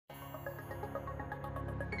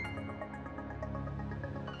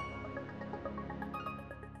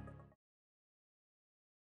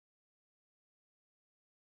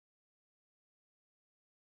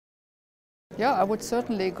Yeah, I would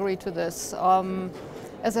certainly agree to this.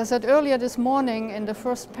 As I said earlier this morning in the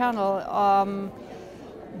first panel,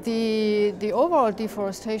 the overall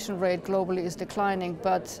deforestation rate globally is declining,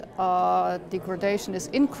 but degradation is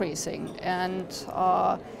increasing. And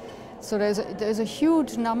so there's a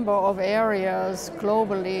huge number of areas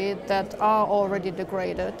globally that are already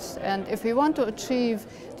degraded. And if we want to achieve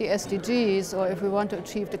the SDGs, or if we want to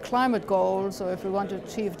achieve the climate goals, or if we want to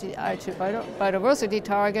achieve the biodiversity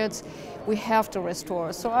targets, we have to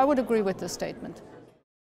restore. So I would agree with this statement.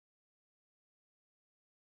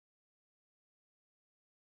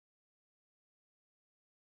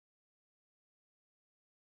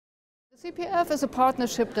 The CPF is a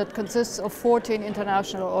partnership that consists of 14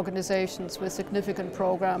 international organizations with significant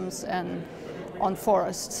programs on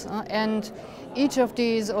forests. And each of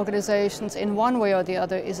these organizations, in one way or the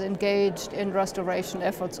other, is engaged in restoration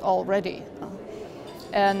efforts already.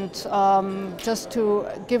 And just to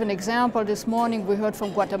give an example, this morning we heard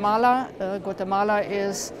from Guatemala. Guatemala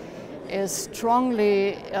is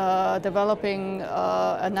strongly developing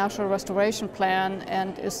a national restoration plan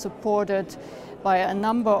and is supported by a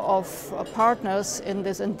number of partners in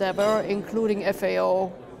this endeavor, including FAO,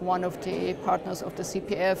 one of the partners of the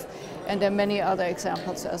CPF, and there are many other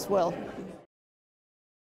examples as well.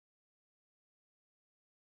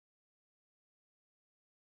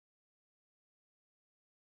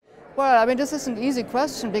 Well, I mean, this is an easy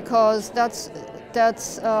question because that's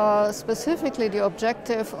specifically the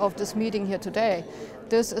objective of this meeting here today.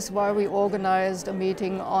 This is why we organized a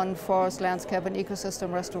meeting on forest, landscape and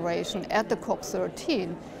ecosystem restoration at the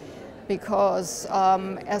COP13, because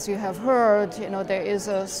as you have heard, there is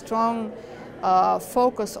a strong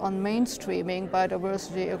focus on mainstreaming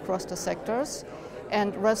biodiversity across the sectors.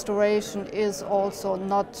 And restoration is also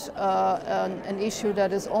not an issue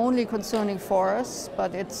that is only concerning forests,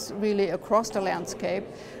 but it's really across the landscape.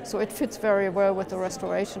 So it fits very well with the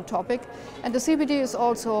restoration topic. And the CBD is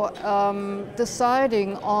also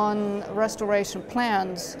deciding on restoration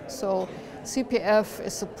plans. So CPF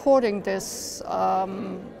is supporting this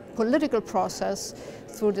political process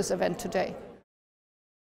through this event today.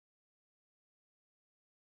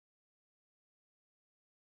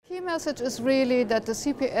 The key message is really that the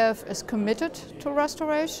CPF is committed to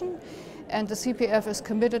restoration, and the CPF is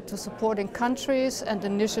committed to supporting countries and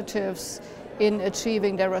initiatives in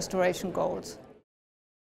achieving their restoration goals.